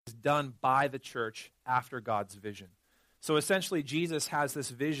done by the church after God's vision. So essentially, Jesus has this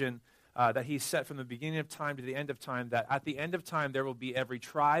vision that he's set from the beginning of time to the end of time, that at the end of time there will be every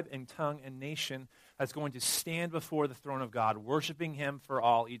tribe and tongue and nation that's going to stand before the throne of God, worshiping him for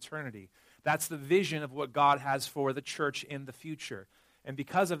all eternity. That's the vision of what God has for the church in the future. And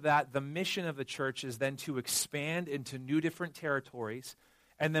because of that, the mission of the church is then to expand into new different territories,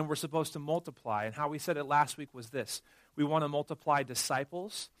 and then we're supposed to multiply. And how we said it last week was this: we want to multiply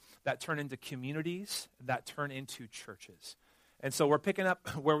disciples that turn into communities, that turn into churches. And so we're picking up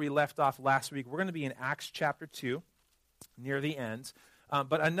where we left off last week. We're going to be in Acts chapter 2, near the end.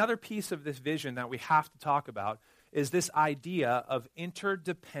 But another piece of this vision that we have to talk about is this idea of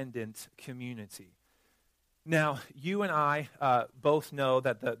interdependent community. Now, you and I both know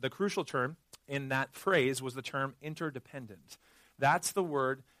that the crucial term in that phrase was the term interdependent. That's the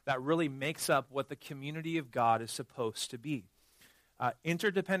word that really makes up what the community of God is supposed to be.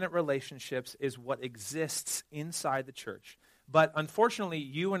 Interdependent relationships is what exists inside the church. But unfortunately,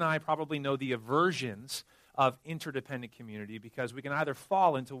 you and I probably know the aversions of interdependent community because we can either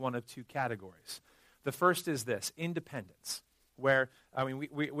fall into one of two categories. The first is this: independence, where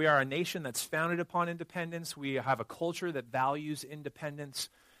we are a nation that's founded upon independence. We have a culture that values independence.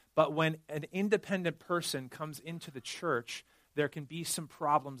 But when an independent person comes into the church, there can be some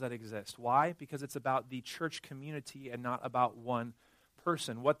problems that exist. Why? Because it's about the church community and not about one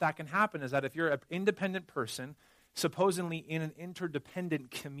person. What that can happen is that if you're an independent person, supposedly in an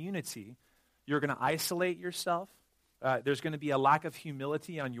interdependent community, you're going to isolate yourself. There's going to be a lack of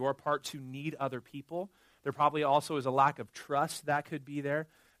humility on your part to need other people. There probably also is a lack of trust that could be there.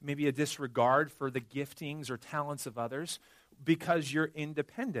 Maybe a disregard for the giftings or talents of others because you're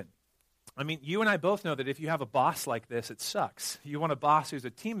independent. I mean, you and I both know that if you have a boss like this, it sucks. You want a boss who's a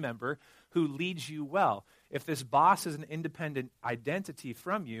team member who leads you well. If this boss is an independent identity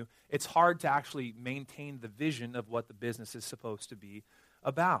from you, it's hard to actually maintain the vision of what the business is supposed to be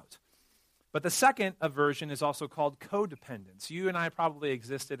about. But the second aversion is also called codependence. You and I probably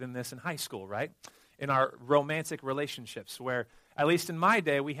existed in this in high school, right? In our romantic relationships, where, at least in my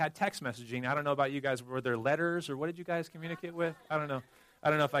day, we had text messaging. I don't know about you guys. Were there letters, or what did you guys communicate with? I don't know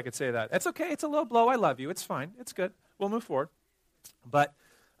if I could say that. It's okay. It's a low blow. I love you. It's fine. It's good. We'll move forward. But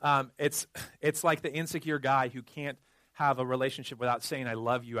it's like the insecure guy who can't have a relationship without saying I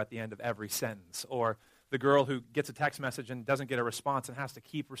love you at the end of every sentence, or the girl who gets a text message and doesn't get a response and has to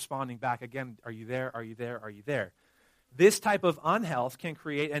keep responding back again. Are you there? Are you there? Are you there? This type of unhealth can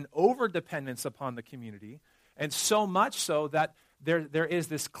create an overdependence upon the community, and so much so that there is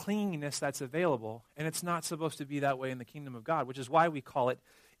this clinginess that's available, and it's not supposed to be that way in the kingdom of God, which is why we call it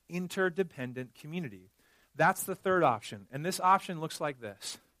interdependent community. That's the third option, and this option looks like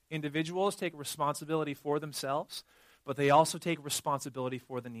this. Individuals take responsibility for themselves, but they also take responsibility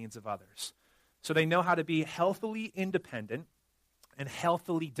for the needs of others. So they know how to be healthily independent and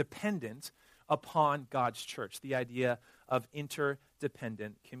healthily dependent upon God's church, the idea of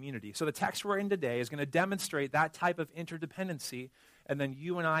interdependent community. So the text we're in today is going to demonstrate that type of interdependency, and then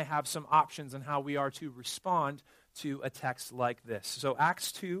you and I have some options on how we are to respond to a text like this. So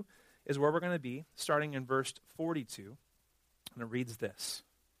Acts 2 is where we're going to be, starting in verse 42, and it reads this.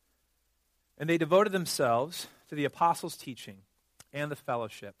 And they devoted themselves to the apostles' teaching and the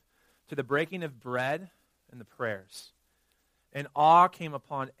fellowship, to the breaking of bread and the prayers. And awe came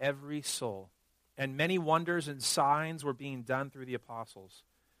upon every soul, and many wonders and signs were being done through the apostles.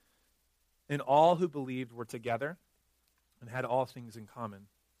 And all who believed were together and had all things in common.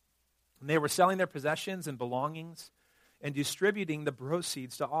 And they were selling their possessions and belongings and distributing the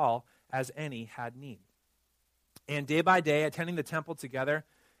proceeds to all as any had need. And day by day, attending the temple together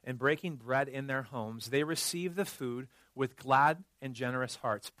and breaking bread in their homes, they received the food with glad and generous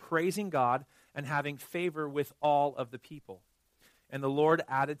hearts, praising God and having favor with all of the people. And the Lord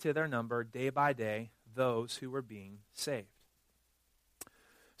added to their number day by day those who were being saved.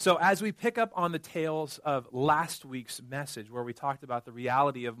 So as we pick up on the tails of last week's message, where we talked about the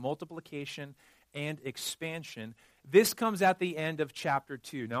reality of multiplication and expansion, this comes at the end of chapter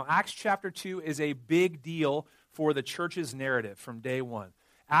 2. Now, Acts chapter 2 is a big deal for the church's narrative from day one.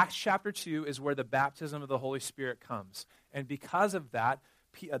 Acts chapter 2 is where the baptism of the Holy Spirit comes. And because of that,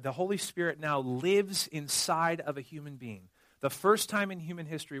 the Holy Spirit now lives inside of a human being. The first time in human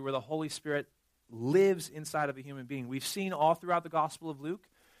history where the Holy Spirit lives inside of a human being. We've seen all throughout the Gospel of Luke,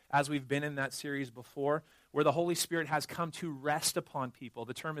 as we've been in that series before, where the Holy Spirit has come to rest upon people.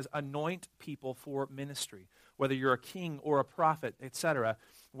 The term is anoint people for ministry, whether you're a king or a prophet, etc.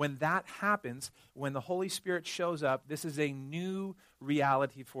 When that happens, when the Holy Spirit shows up, this is a new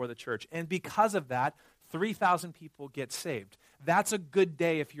reality for the church. And because of that, 3,000 people get saved. That's a good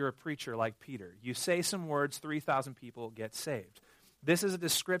day if you're a preacher like Peter. You say some words, 3,000 people get saved. This is a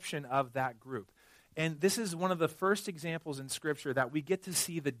description of that group. And this is one of the first examples in Scripture that we get to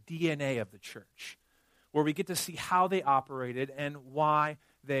see the DNA of the church, where we get to see how they operated and why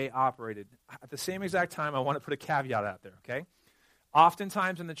they operated. At the same exact time, I want to put a caveat out there, okay?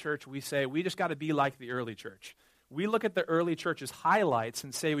 Oftentimes in the church, we say, we just got to be like the early church. We look at the early church's highlights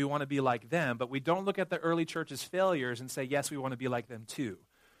and say we want to be like them, but we don't look at the early church's failures and say, yes, we want to be like them too.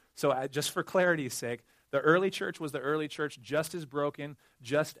 So just for clarity's sake, the early church was the early church, just as broken,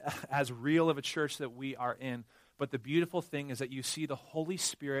 just as real of a church that we are in. But the beautiful thing is that you see the Holy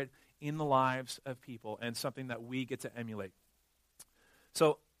Spirit in the lives of people, and something that we get to emulate.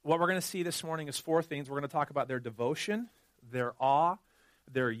 So what we're going to see this morning is 4 things. We're going to talk about their devotion, their awe,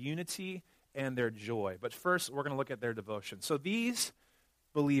 their unity, and their joy. But first, we're going to look at their devotion. So these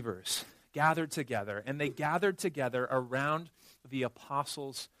believers gathered together, and they gathered together around the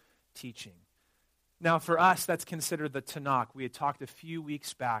apostles' teaching. Now, for us, that's considered the Tanakh. We had talked a few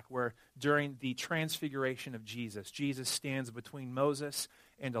weeks back where during the transfiguration of Jesus, Jesus stands between Moses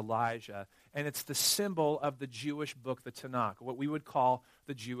and Elijah. And it's the symbol of the Jewish book, the Tanakh, what we would call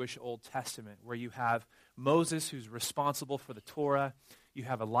the Jewish Old Testament, where you have Moses, who's responsible for the Torah. You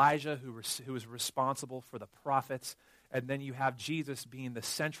have Elijah, who is responsible for the prophets. And then you have Jesus being the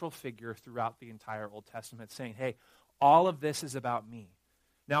central figure throughout the entire Old Testament, saying, hey, all of this is about me.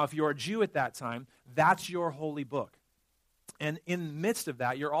 Now, if you're a Jew at that time, that's your holy book. And in the midst of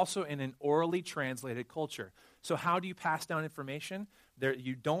that, you're also in an orally translated culture. So how do you pass down information?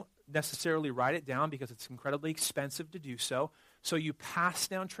 You don't necessarily write it down because it's incredibly expensive to do so. So you pass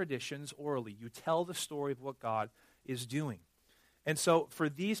down traditions orally. You tell the story of what God is doing. And so for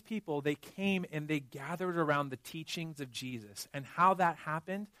these people, they came and they gathered around the teachings of Jesus. And how that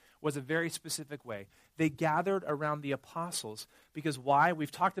happened was a very specific way. They gathered around the apostles because why?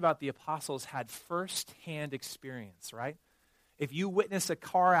 We've talked about the apostles had first-hand experience, right? If you witness a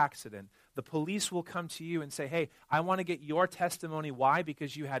car accident, the police will come to you and say, hey, I want to get your testimony. Why?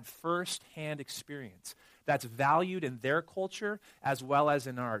 Because you had first-hand experience. That's valued in their culture as well as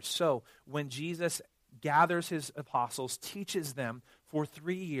in ours. So when Jesus gathers his apostles, teaches them for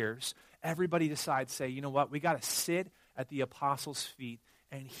 3 years, everybody decides, say, you know what? We got to sit at the apostles' feet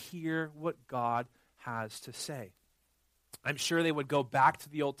and hear what God has to say. I'm sure they would go back to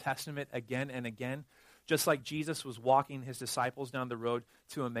the Old Testament again and again, just like Jesus was walking his disciples down the road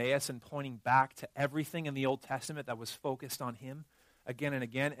to Emmaus and pointing back to everything in the Old Testament that was focused on him again and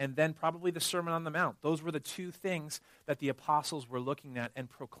again, and then probably the Sermon on the Mount. Those were the 2 things that the apostles were looking at and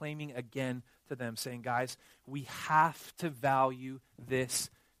proclaiming again to them, saying, guys, we have to value this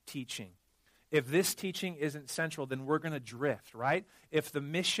teaching. If this teaching isn't central, then we're going to drift, right? If the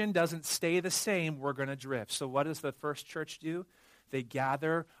mission doesn't stay the same, we're going to drift. So what does the first church do? They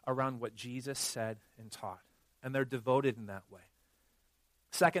gather around what Jesus said and taught, and they're devoted in that way.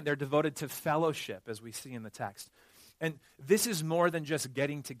 Second, they're devoted to fellowship, as we see in the text. And this is more than just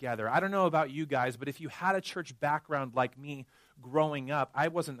getting together. I don't know about you guys, but if you had a church background like me growing up, I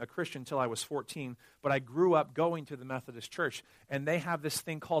wasn't a Christian until I was 14, but I grew up going to the Methodist Church, and they have this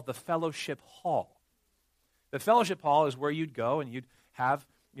thing called the Fellowship Hall. The Fellowship Hall is where you'd go, and you'd have,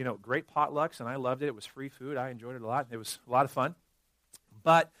 great potlucks, and I loved it. It was free food. I enjoyed it a lot. It was a lot of fun.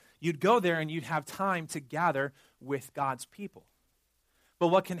 But you'd go there, and you'd have time to gather with God's people. But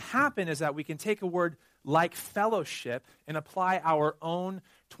what can happen is that we can take a word like fellowship and apply our own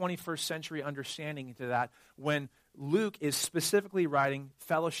 21st century understanding to that when Luke is specifically writing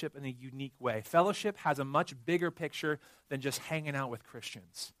fellowship in a unique way. Fellowship has a much bigger picture than just hanging out with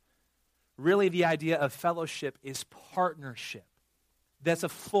Christians. Really, the idea of fellowship is partnership. That's a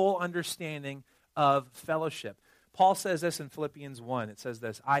full understanding of fellowship. Paul says this in Philippians 1. It says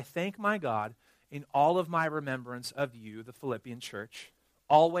this, I thank my God in all of my remembrance of you, the Philippian church,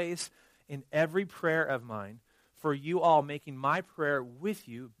 always in every prayer of mine, for you all, making my prayer with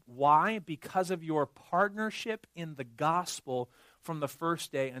you. Why? Because of your partnership in the gospel from the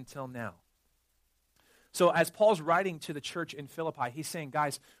first day until now. So as Paul's writing to the church in Philippi, he's saying,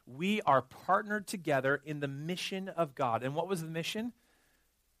 guys, we are partnered together in the mission of God. And what was the mission?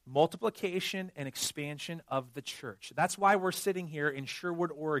 Multiplication and expansion of the church. That's why we're sitting here in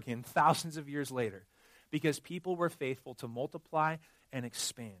Sherwood, Oregon, thousands of years later, because people were faithful to multiply and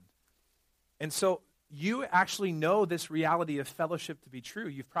expand. And so you actually know this reality of fellowship to be true.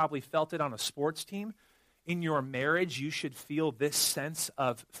 You've probably felt it on a sports team. In your marriage, you should feel this sense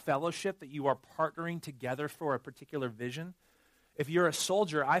of fellowship, that you are partnering together for a particular vision. If you're a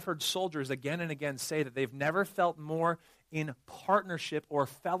soldier, I've heard soldiers again and again say that they've never felt more in partnership or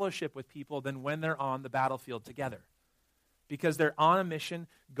fellowship with people than when they're on the battlefield together, because they're on a mission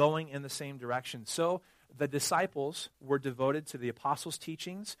going in the same direction. So the disciples were devoted to the apostles'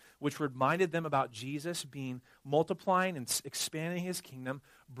 teachings, which reminded them about Jesus being multiplying and expanding his kingdom,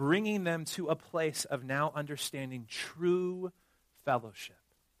 bringing them to a place of now understanding true fellowship.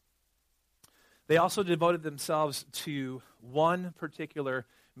 They also devoted themselves to one particular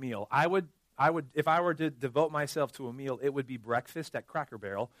meal. I would, if I were to devote myself to a meal, it would be breakfast at Cracker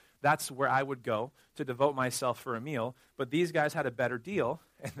Barrel. That's where I would go to devote myself for a meal. But these guys had a better deal,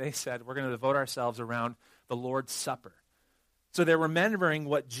 and they said, we're going to devote ourselves around the Lord's Supper. So they're remembering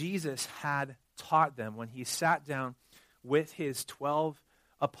what Jesus had taught them when he sat down with his 12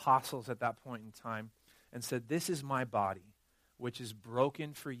 apostles at that point in time and said, this is my body, which is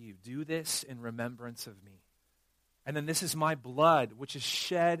broken for you. Do this in remembrance of me. And then this is my blood, which is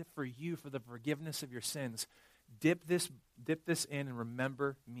shed for you for the forgiveness of your sins. Dip this in and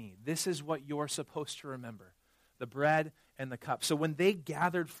remember me. This is what you're supposed to remember, the bread and the cup. So when they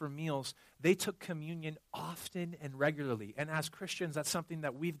gathered for meals, they took communion often and regularly. And as Christians, that's something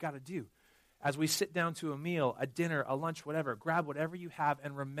that we've got to do. As we sit down to a meal, a dinner, a lunch, whatever, grab whatever you have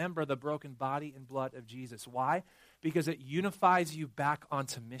and remember the broken body and blood of Jesus. Why? Because it unifies you back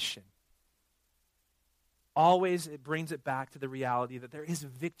onto mission. Always it brings it back to the reality that there is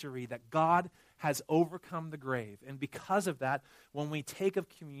victory, that God has overcome the grave. And because of that, when we take of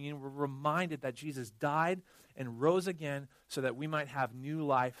communion, we're reminded that Jesus died and rose again so that we might have new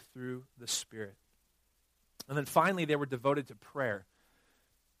life through the Spirit. And then finally, they were devoted to prayer.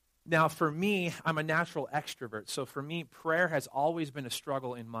 Now, for me, I'm a natural extrovert. So for me, prayer has always been a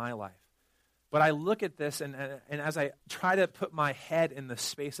struggle in my life. But I look at this, and as I try to put my head in the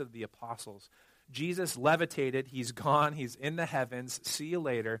space of the apostles, Jesus levitated, he's gone, he's in the heavens, see you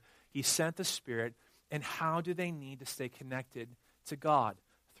later. He sent the Spirit, and how do they need to stay connected to God?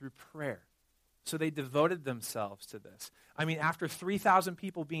 Through prayer. So they devoted themselves to this. I mean, after 3,000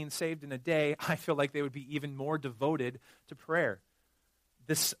 people being saved in a day, I feel like they would be even more devoted to prayer.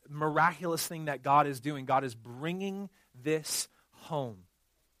 This miraculous thing that God is doing, God is bringing this home.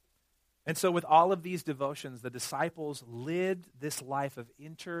 And so with all of these devotions, the disciples lived this life of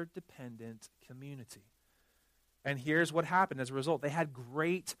interdependent community. And here's what happened as a result. They had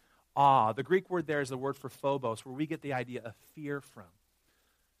great awe. The Greek word there is the word for phobos, where we get the idea of fear from.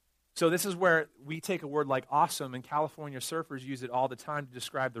 So this is where we take a word like awesome, and California surfers use it all the time to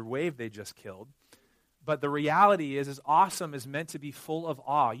describe the wave they just killed. But the reality is awesome is meant to be full of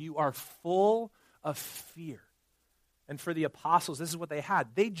awe. You are full of fear. And for the apostles, this is what they had.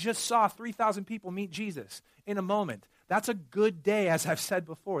 They just saw 3,000 people meet Jesus in a moment. That's a good day, as I've said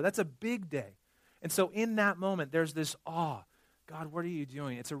before. That's a big day. And so in that moment, there's this awe. God, what are you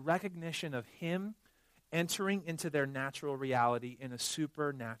doing? It's a recognition of him entering into their natural reality in a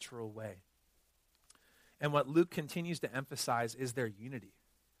supernatural way. And what Luke continues to emphasize is their unity.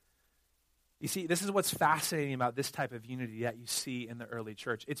 You see, this is what's fascinating about this type of unity that you see in the early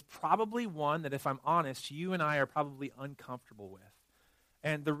church. It's probably one that, if I'm honest, you and I are probably uncomfortable with.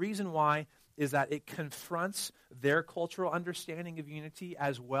 And the reason why is that it confronts their cultural understanding of unity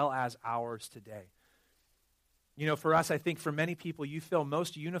as well as ours today. You know, for us, I think for many people, you feel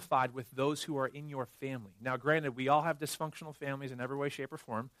most unified with those who are in your family. Now, granted, we all have dysfunctional families in every way, shape, or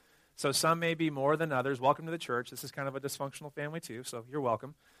form. So some may be more than others. Welcome to the church. This is kind of a dysfunctional family too, so you're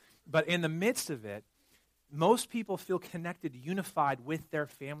welcome. But in the midst of it, most people feel connected, unified with their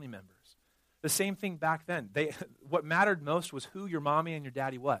family members. The same thing back then. What mattered most was who your mommy and your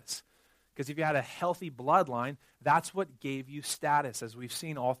daddy was. Because if you had a healthy bloodline, that's what gave you status, as we've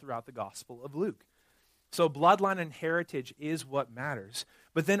seen all throughout the Gospel of Luke. So bloodline and heritage is what matters.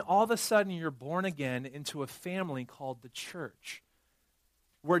 But then all of a sudden, you're born again into a family called the church,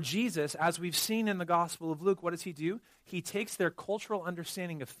 where Jesus, as we've seen in the Gospel of Luke, what does he do? He takes their cultural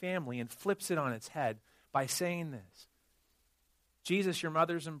understanding of family and flips it on its head by saying this. Jesus, your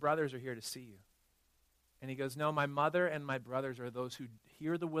mothers and brothers are here to see you. And he goes, no, my mother and my brothers are those who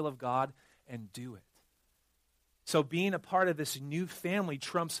hear the will of God and do it. So being a part of this new family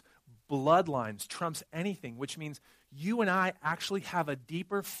trumps bloodlines, trumps anything, which means you and I actually have a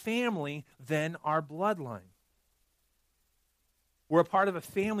deeper family than our bloodline. We're a part of a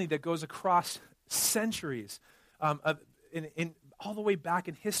family that goes across centuries, in all the way back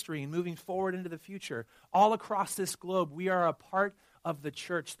in history and moving forward into the future. All across this globe, we are a part of the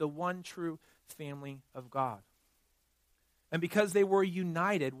church, the one true family of God. And because they were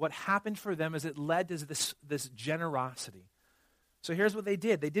united, what happened for them is it led to this generosity. So here's what they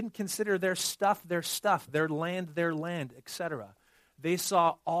did. They didn't consider their stuff, their land, etc. They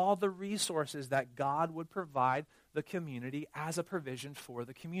saw all the resources that God would provide the community as a provision for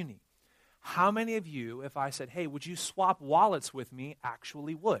the community. How many of you, if I said, hey, would you swap wallets with me,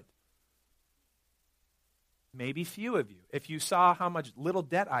 actually would? Maybe few of you. If you saw how much little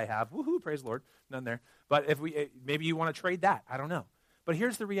debt I have, woohoo, praise the Lord, none there. But maybe you want to trade that. I don't know. But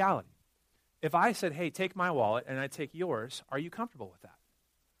here's the reality. If I said, hey, take my wallet and I take yours, are you comfortable with that?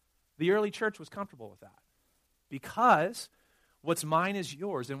 The early church was comfortable with that because what's mine is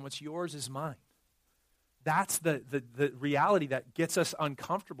yours and what's yours is mine. That's the reality that gets us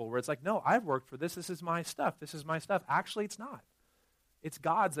uncomfortable, where it's like, no, I've worked for this. This is my stuff. This is my stuff. Actually, it's not. It's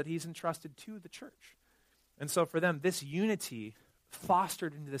God's that he's entrusted to the church. And so for them, this unity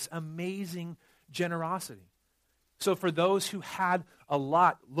fostered into this amazing generosity. So for those who had a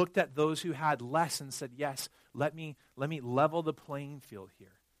lot, looked at those who had less and said, yes, let me level the playing field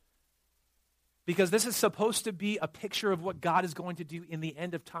here. Because this is supposed to be a picture of what God is going to do in the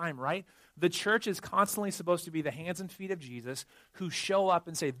end of time, right? The church is constantly supposed to be the hands and feet of Jesus who show up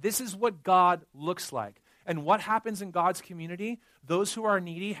and say, this is what God looks like. And what happens in God's community? Those who are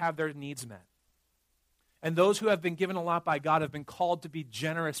needy have their needs met. And those who have been given a lot by God have been called to be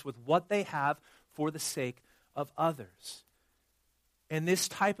generous with what they have for the sake of others. And this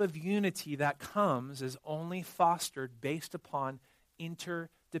type of unity that comes is only fostered based upon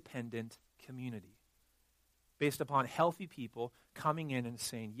interdependent community. Based upon healthy people coming in and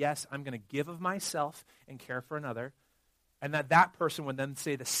saying, yes, I'm going to give of myself and care for another. And that person would then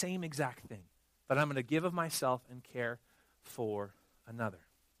say the same exact thing, that I'm going to give of myself and care for another.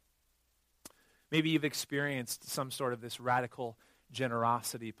 Maybe you've experienced some sort of this radical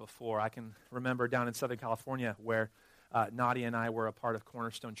generosity before. I can remember down in Southern California where Nadia and I were a part of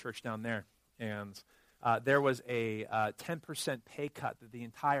Cornerstone Church down there. And there was a 10% pay cut that the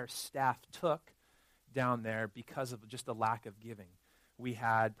entire staff took down there because of just a lack of giving. We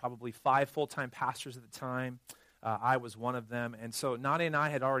had probably 5 full-time pastors at the time. I was one of them. And so Nadia and I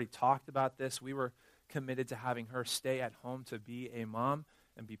had already talked about this. We were committed to having her stay at home to be a mom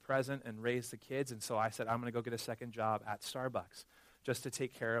and be present and raise the kids. And so I said, I'm going to go get a second job at Starbucks just to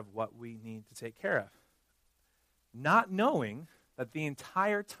take care of what we need to take care of. Not knowing that the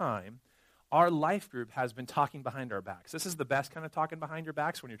entire time, our life group has been talking behind our backs. This is the best kind of talking behind your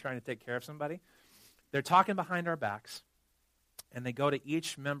backs when you're trying to take care of somebody. They're talking behind our backs, and they go to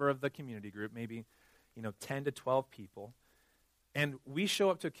each member of the community group, maybe 10 to 12 people, and we show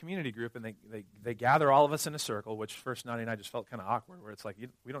up to a community group, and they gather all of us in a circle, which first Nadia and I just felt kind of awkward, where it's like,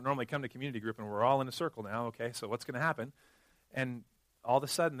 we don't normally come to community group, and we're all in a circle now, okay, so what's going to happen? And all of a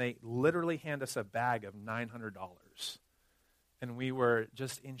sudden, they literally hand us a bag of $900. And we were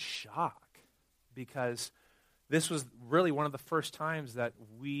just in shock because this was really one of the first times that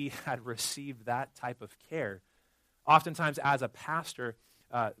we had received that type of care. Oftentimes, as a pastor,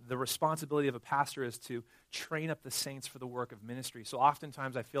 the responsibility of a pastor is to train up the saints for the work of ministry. So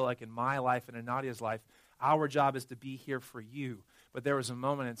oftentimes I feel like in my life and in Nadia's life, our job is to be here for you. But there was a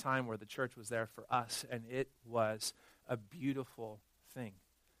moment in time where the church was there for us, and it was a beautiful thing.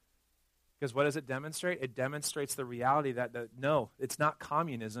 Because what does it demonstrate? It demonstrates the reality that no, it's not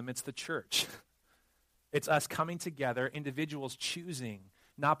communism, it's the church. It's us coming together, individuals choosing,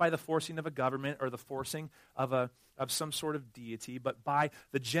 not by the forcing of a government or the forcing of some sort of deity, but by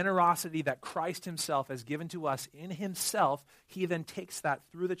the generosity that Christ himself has given to us in himself. He then takes that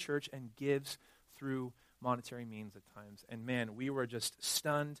through the church and gives through monetary means at times. And man, we were just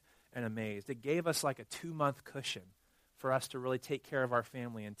stunned and amazed. It gave us like a 2-month cushion for us to really take care of our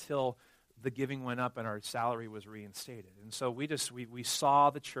family until the giving went up and our salary was reinstated. And so we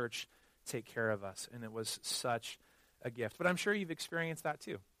saw the church take care of us, and it was such a gift. But I'm sure you've experienced that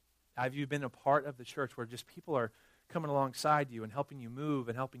too. Have you been a part of the church where just people are coming alongside you and helping you move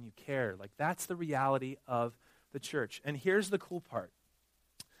and helping you care? Like, that's the reality of the church. And here's the cool part.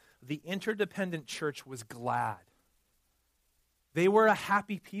 The interdependent church was glad. They were a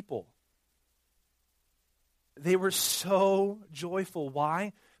happy people. They were so joyful.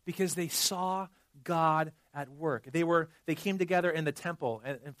 Why? Because they saw God at work. They came together in the temple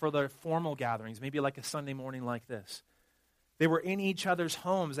and for their formal gatherings, maybe like a Sunday morning like this. They were in each other's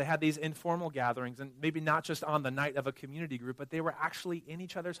homes. They had these informal gatherings, and maybe not just on the night of a community group, but they were actually in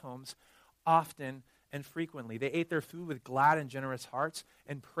each other's homes often and frequently. They ate their food with glad and generous hearts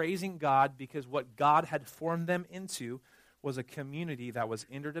and praising God because what God had formed them into was a community that was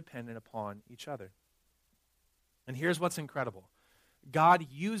interdependent upon each other. And here's what's incredible. God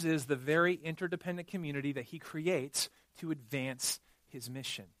uses the very interdependent community that he creates to advance his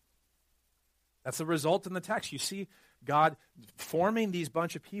mission. That's the result in the text. You see God forming these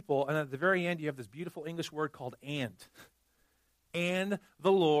bunch of people, and at the very end you have this beautiful English word called "and." And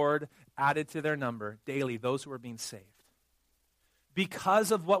the Lord added to their number daily those who were being saved.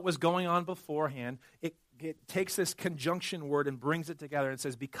 Because of what was going on beforehand, it takes this conjunction word and brings it together and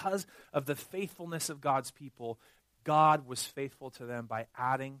says, because of the faithfulness of God's people, God was faithful to them by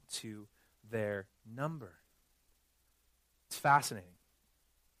adding to their number. It's fascinating.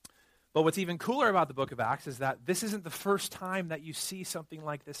 But what's even cooler about the book of Acts is that this isn't the first time that you see something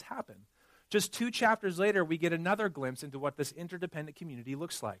like this happen. Just 2 chapters later, we get another glimpse into what this interdependent community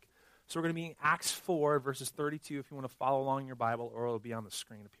looks like. So we're going to be in Acts 4, verses 32, if you want to follow along in your Bible, or it'll be on the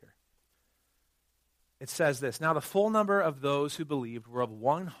screen up here. It says this, "Now the full number of those who believed were of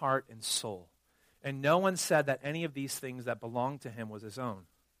one heart and soul, and no one said that any of these things that belonged to him was his own,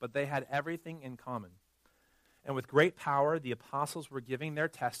 but they had everything in common. And with great power, the apostles were giving their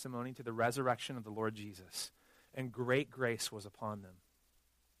testimony to the resurrection of the Lord Jesus, and great grace was upon them.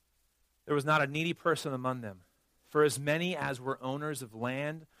 There was not a needy person among them, for as many as were owners of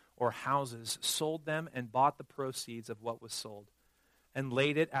land or houses sold them and bought the proceeds of what was sold, and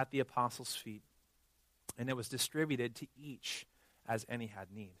laid it at the apostles' feet, and it was distributed to each as any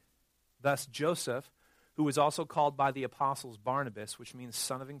had need. Thus Joseph, who was also called by the apostles Barnabas, which means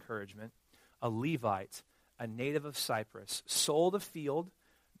son of encouragement, a Levite, a native of Cyprus, sold a field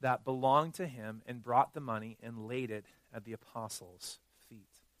that belonged to him and brought the money and laid it at the apostles' feet."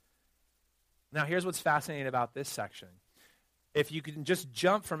 Now here's what's fascinating about this section. If you can just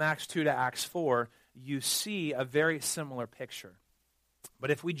jump from Acts 2 to Acts 4, you see a very similar picture.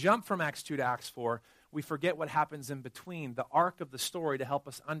 But if we jump from Acts 2 to Acts 4, we forget what happens in between, the arc of the story, to help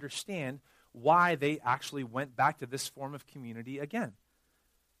us understand why they actually went back to this form of community again.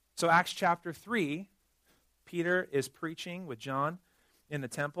 So Acts chapter 3, Peter is preaching with John in the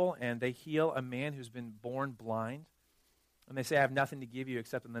temple, and they heal a man who's been born blind. And they say, "I have nothing to give you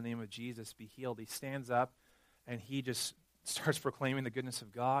except in the name of Jesus, be healed." He stands up, and he just starts proclaiming the goodness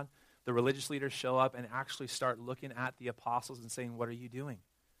of God. The religious leaders show up and actually start looking at the apostles and saying, "What are you doing?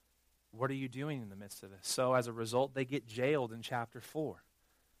 What are you doing in the midst of this?" So as a result, they get jailed in chapter 4.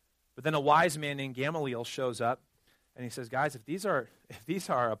 But then a wise man named Gamaliel shows up, and he says, "Guys, if these are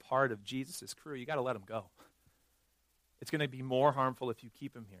a part of Jesus' crew, you got to let them go. It's going to be more harmful if you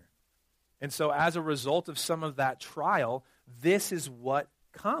keep him here." And so as a result of some of that trial, this is what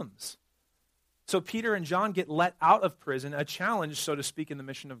comes. So Peter and John get let out of prison, a challenge, so to speak, in the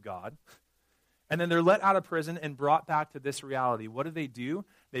mission of God. And then they're let out of prison and brought back to this reality. What do?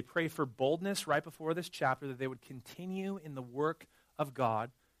 They pray for boldness right before this chapter, that they would continue in the work of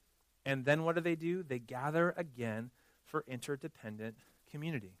God. And then what do? They gather again for interdependent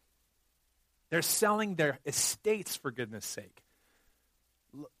community. They're selling their estates, for goodness sake.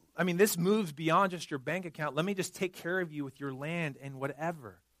 I mean, this moves beyond just your bank account. Let me just take care of you with your land and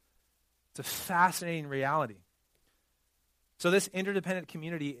whatever. It's a fascinating reality. So this interdependent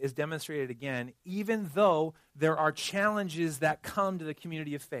community is demonstrated again, even though there are challenges that come to the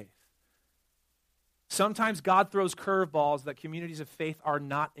community of faith. Sometimes God throws curveballs that communities of faith are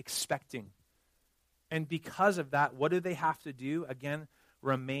not expecting. And because of that, what do they have to do? Again,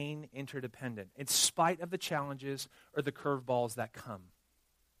 remain interdependent in spite of the challenges or the curveballs that come.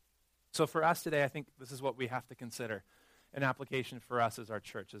 So for us today, I think this is what we have to consider. An application for us as our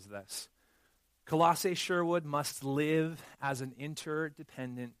church is this. Colossae Sherwood must live as an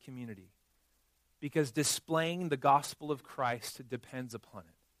interdependent community because displaying the gospel of Christ depends upon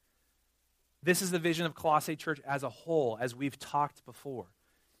it. This is the vision of Colossae Church as a whole, as we've talked before.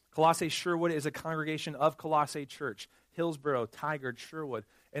 Colossae Sherwood is a congregation of Colossae Church, Hillsborough, Tigard, Sherwood,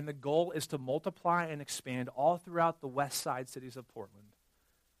 and the goal is to multiply and expand all throughout the west side cities of Portland.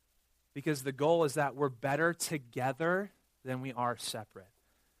 Because the goal is that we're better together than we are separate.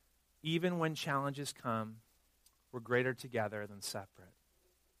 Even when challenges come, we're greater together than separate.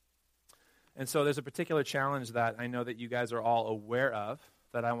 And so there's a particular challenge that I know that you guys are all aware of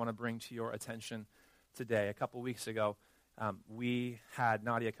that I want to bring to your attention today. A couple weeks ago, we had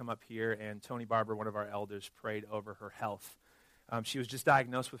Nadia come up here, and Tony Barber, one of our elders, prayed over her health. She was just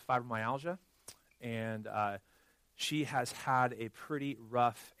diagnosed with fibromyalgia, and she has had a pretty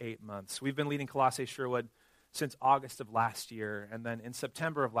rough 8 months. We've been leading Colossae Sherwood since August of last year, and then in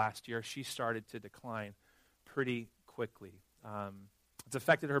September of last year, she started to decline pretty quickly. It's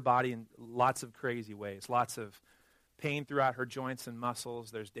affected her body in lots of crazy ways, lots of pain throughout her joints and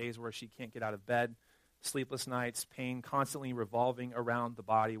muscles. There's days where she can't get out of bed, sleepless nights, pain constantly revolving around the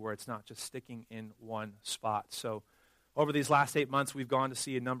body where it's not just sticking in one spot. So over these last 8 months, we've gone to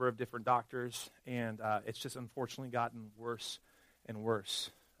see a number of different doctors, and it's just unfortunately gotten worse and worse.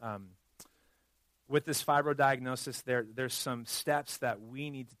 With this fibro diagnosis, there's some steps that we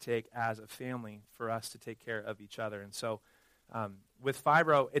need to take as a family for us to take care of each other. And so With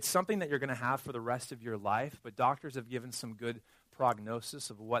fibro, it's something that you're going to have for the rest of your life, but doctors have given some good prognosis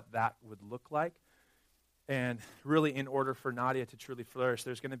of what that would look like. And really, in order for Nadia to truly flourish,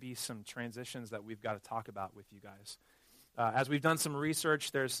 there's going to be some transitions that we've got to talk about with you guys. As we've done some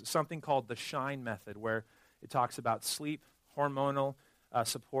research, there's something called the SHINE method, where it talks about sleep, hormonal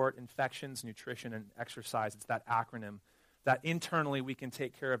support, infections, nutrition, and exercise. It's that acronym that internally we can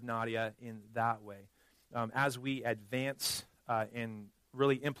take care of Nadia in that way. As we advance in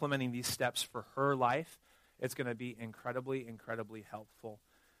really implementing these steps for her life, it's going to be incredibly, incredibly helpful.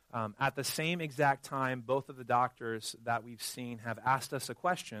 At the same exact time, both of the doctors that we've seen have asked us a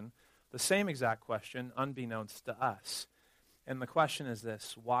question, the same exact question, unbeknownst to us. And the question is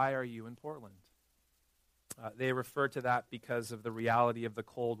this: why are you in Portland? They refer to that because of the reality of the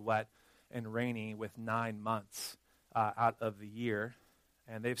cold, wet, and rainy with 9 months out of the year.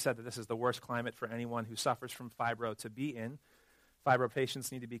 And they've said that this is the worst climate for anyone who suffers from fibro to be in. Fibro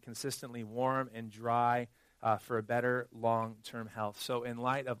patients need to be consistently warm and dry for a better long-term health. So in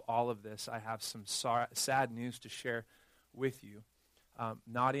light of all of this, I have some sad news to share with you.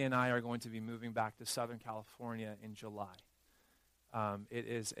 Nadia and I are going to be moving back to Southern California in July. It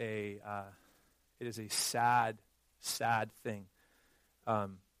is a sad, sad thing.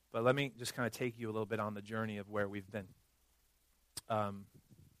 But let me just kind of take you a little bit on the journey of where we've been.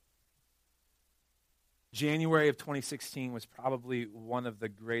 January of 2016 was probably one of the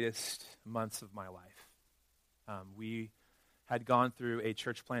greatest months of my life. We had gone through a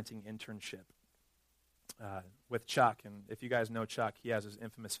church planting internship with Chuck. And if you guys know Chuck, he has his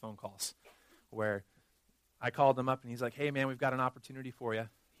infamous phone calls where I called him up and he's like, "Hey, man, we've got an opportunity for you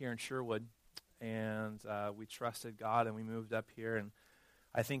here in Sherwood." And we trusted God and we moved up here. And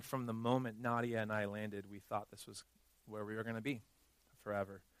I think from the moment Nadia and I landed, we thought this was where we were going to be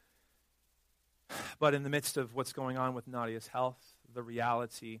forever. But in the midst of what's going on with Nadia's health, the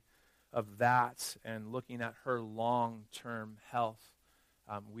reality of that and looking at her long-term health,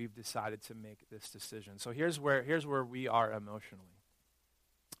 we've decided to make this decision. So here's where we are emotionally.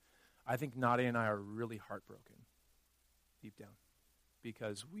 I think Nadia and I are really heartbroken deep down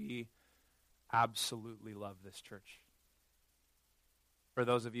because we absolutely love this church. For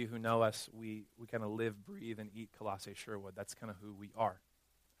those of you who know us, we kind of live, breathe, and eat Colossae Sherwood. That's kind of who we are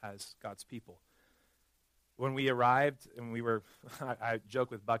as God's people. When we arrived, and I joke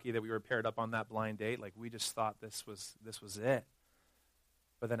with Bucky that we were paired up on that blind date, like we just thought this was it.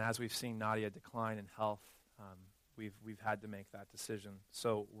 But then as we've seen Nadia decline in health, we've had to make that decision.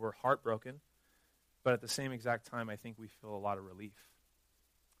 So we're heartbroken, but at the same exact time, I think we feel a lot of relief.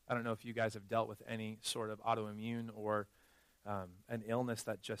 I don't know if you guys have dealt with any sort of autoimmune or an illness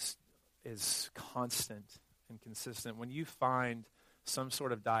that just is constant and consistent. When you find some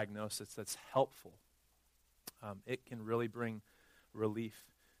sort of diagnosis that's helpful, it can really bring relief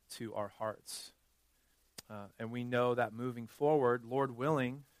to our hearts. And we know that moving forward, Lord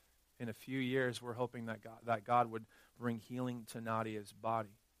willing, in a few years, we're hoping that God would bring healing to Nadia's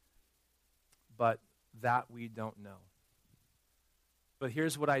body. But that we don't know. But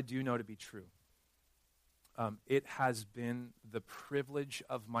here's what I do know to be true. It has been the privilege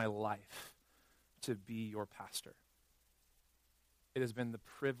of my life to be your pastor. It has been the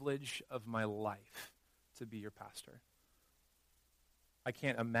privilege of my life to be your pastor. I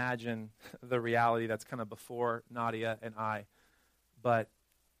can't imagine the reality that's kind of before Nadia and I, but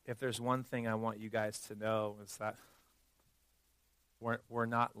if there's one thing I want you guys to know is that we're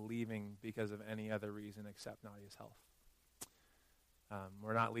not leaving because of any other reason except Nadia's health.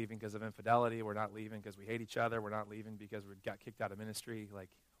 We're not leaving because of infidelity. We're not leaving because we hate each other. We're not leaving because we got kicked out of ministry. Like,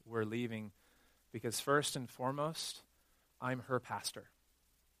 we're leaving because first and foremost, I'm her pastor.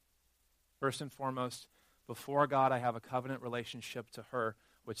 First and foremost, before God, I have a covenant relationship to her,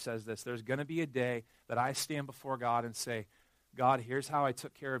 which says this: there's going to be a day that I stand before God and say, "God, here's how I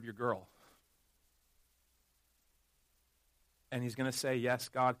took care of your girl." And he's going to say, "Yes,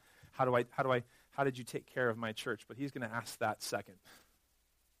 God, how did you take care of my church?" But he's going to ask that second.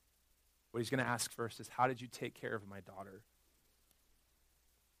 What he's going to ask first is, how did you take care of my daughter?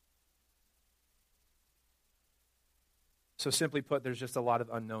 So simply put, there's just a lot of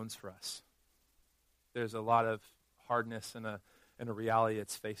unknowns for us. There's a lot of hardness and a reality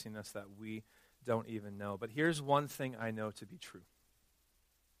that's facing us that we don't even know. But here's one thing I know to be true,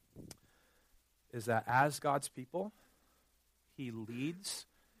 is that as God's people, he leads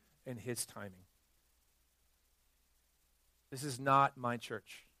in his timing. This is not my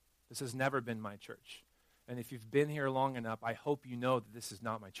church. This has never been my church. And if you've been here long enough, I hope you know that this is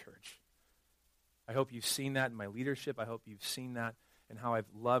not my church. I hope you've seen that in my leadership. I hope you've seen that in how I've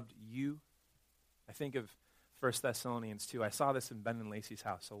loved you. I think of 1 Thessalonians 2. I saw this in Ben and Lacey's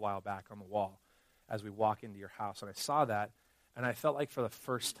house a while back on the wall as we walk into your house. And I saw that, and I felt like for the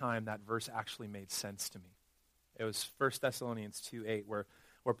first time that verse actually made sense to me. It was 1 Thessalonians 2:8, where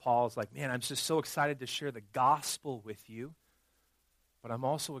Paul's like, man, I'm just so excited to share the gospel with you, but I'm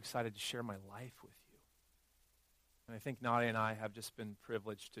also excited to share my life with you. And I think Nadia and I have just been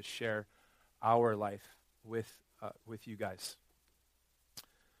privileged to share our life with you guys.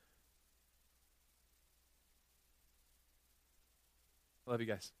 I love you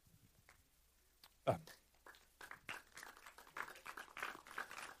guys.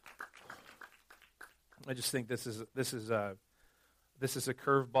 I just think this is a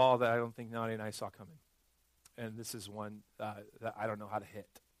curveball that I don't think Nadia and I saw coming, and this is one that I don't know how to hit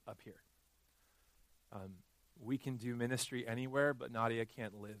up here. We can do ministry anywhere, but Nadia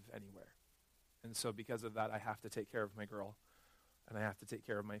can't live anywhere, and so because of that, I have to take care of my girl, and I have to take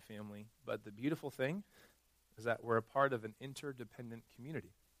care of my family. But the beautiful thing is that we're a part of an interdependent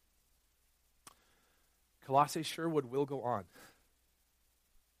community. Colossae Sherwood will go on.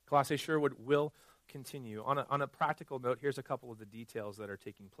 Colossae Sherwood will continue. On a practical note, here's a couple of the details that are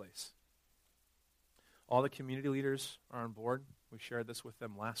taking place. All the community leaders are on board. We shared this with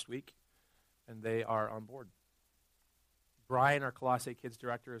them last week, and they are on board. Brian, our Colossae Kids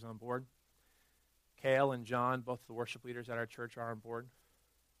director, is on board. Kale and John, both the worship leaders at our church, are on board.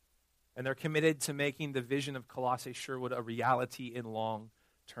 And they're committed to making the vision of Colossae Sherwood a reality in long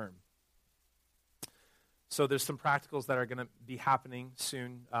term. So there's some practicals that are going to be happening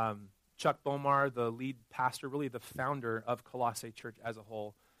soon. Chuck Bomar, the lead pastor, really the founder of Colossae Church as a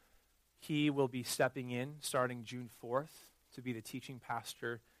whole, he will be stepping in starting June 4th to be the teaching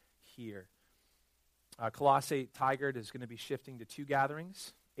pastor here. Colossae Tigard is going to be shifting to 2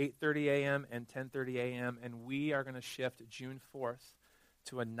 gatherings, 8:30 a.m. and 10:30 a.m., and we are going to shift June 4th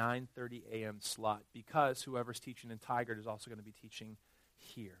to a 9:30 a.m. slot because whoever's teaching in Tigard is also going to be teaching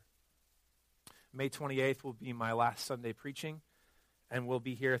here. May 28th will be my last Sunday preaching, and we'll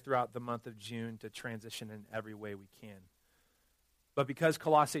be here throughout the month of June to transition in every way we can. But because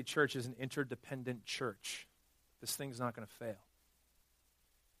Colossae Church is an interdependent church, this thing's not going to fail.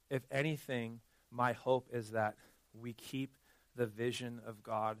 If anything, my hope is that we keep the vision of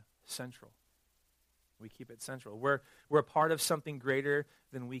God central. We keep it central. We're a part of something greater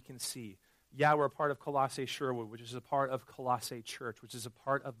than we can see. Yeah, we're a part of Colossae Sherwood, which is a part of Colossae Church, which is a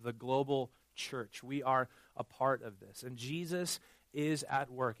part of the global church. We are a part of this. And Jesus is at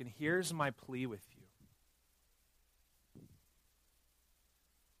work. And here's my plea with you.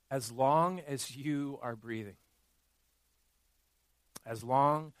 As long as you are breathing, as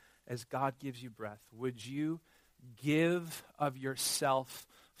long as God gives you breath, would you give of yourself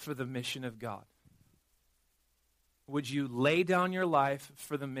for the mission of God? Would you lay down your life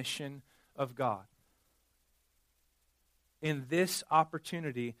for the mission of God? In this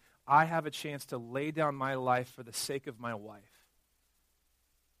opportunity, I have a chance to lay down my life for the sake of my wife.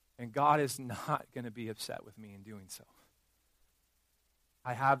 And God is not going to be upset with me in doing so.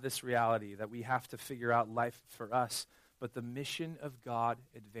 I have this reality that we have to figure out life for us, but the mission of God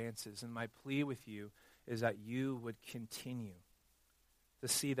advances. And my plea with you is that you would continue to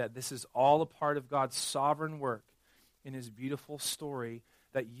see that this is all a part of God's sovereign work in his beautiful story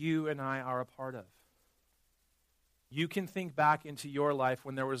that you and I are a part of. You can think back into your life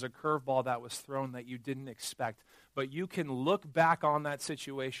when there was a curveball that was thrown that you didn't expect, but you can look back on that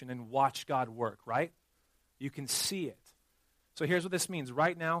situation and watch God work, right? You can see it. So here's what this means.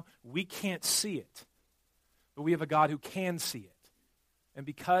 Right now, we can't see it, but we have a God who can see it. And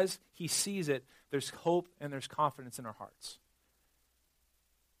because he sees it, there's hope and there's confidence in our hearts.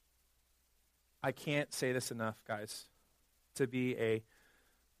 I can't say this enough, guys. To be a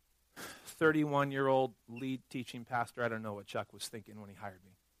 31-year-old lead teaching pastor, I don't know what Chuck was thinking when he hired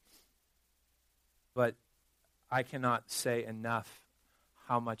me. But I cannot say enough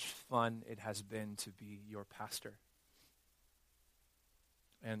how much fun it has been to be your pastor.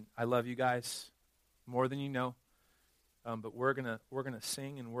 And I love you guys more than you know. But we're gonna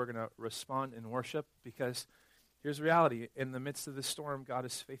sing and we're gonna respond in worship because here's the reality: in the midst of the storm, God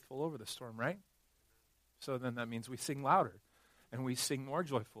is faithful over the storm, right? So then that means we sing louder, and we sing more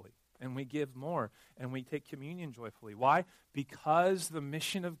joyfully, and we give more, and we take communion joyfully. Why? Because the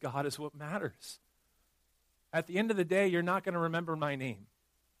mission of God is what matters. At the end of the day, you're not going to remember my name.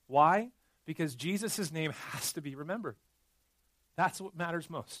 Why? Because Jesus' name has to be remembered. That's what matters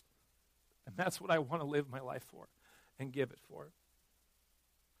most. And that's what I want to live my life for and give it for.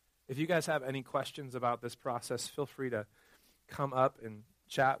 If you guys have any questions about this process, feel free to come up and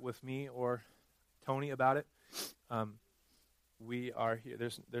chat with me or Tony about it. we are here.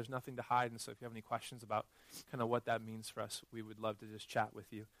 There's nothing to hide, and so if you have any questions about kind of what that means for us, we would love to just chat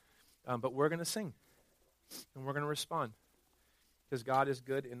with you. But we're going to sing, and we're going to respond, because God is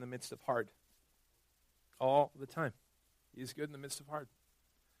good in the midst of hard. All the time. He's good in the midst of hard.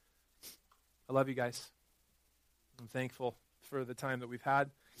 I love you guys. I'm thankful for the time that we've had,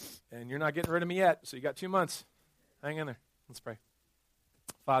 and you're not getting rid of me yet, so you got 2 months. Hang in there. Let's pray.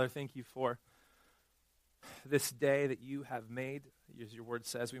 Father, thank you for this day that you have made. As your word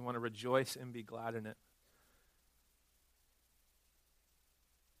says, we want to rejoice and be glad in it.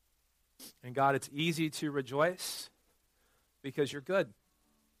 And God, it's easy to rejoice because you're good.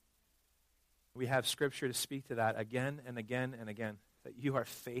 We have scripture to speak to that again and again and again, that you are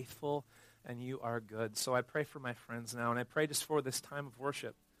faithful and you are good. So I pray for my friends now, and I pray just for this time of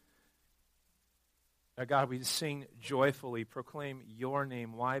worship. God, we sing joyfully, proclaim your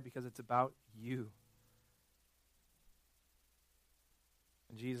name. Why? Because it's about you.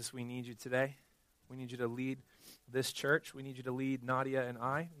 And Jesus, we need you today. We need you to lead this church. We need you to lead Nadia and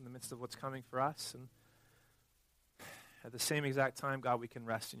I in the midst of what's coming for us. And at the same exact time, God, we can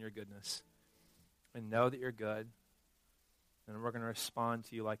rest in your goodness and know that you're good. And we're going to respond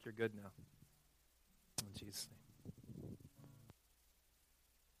to you like you're good now. In Jesus' name.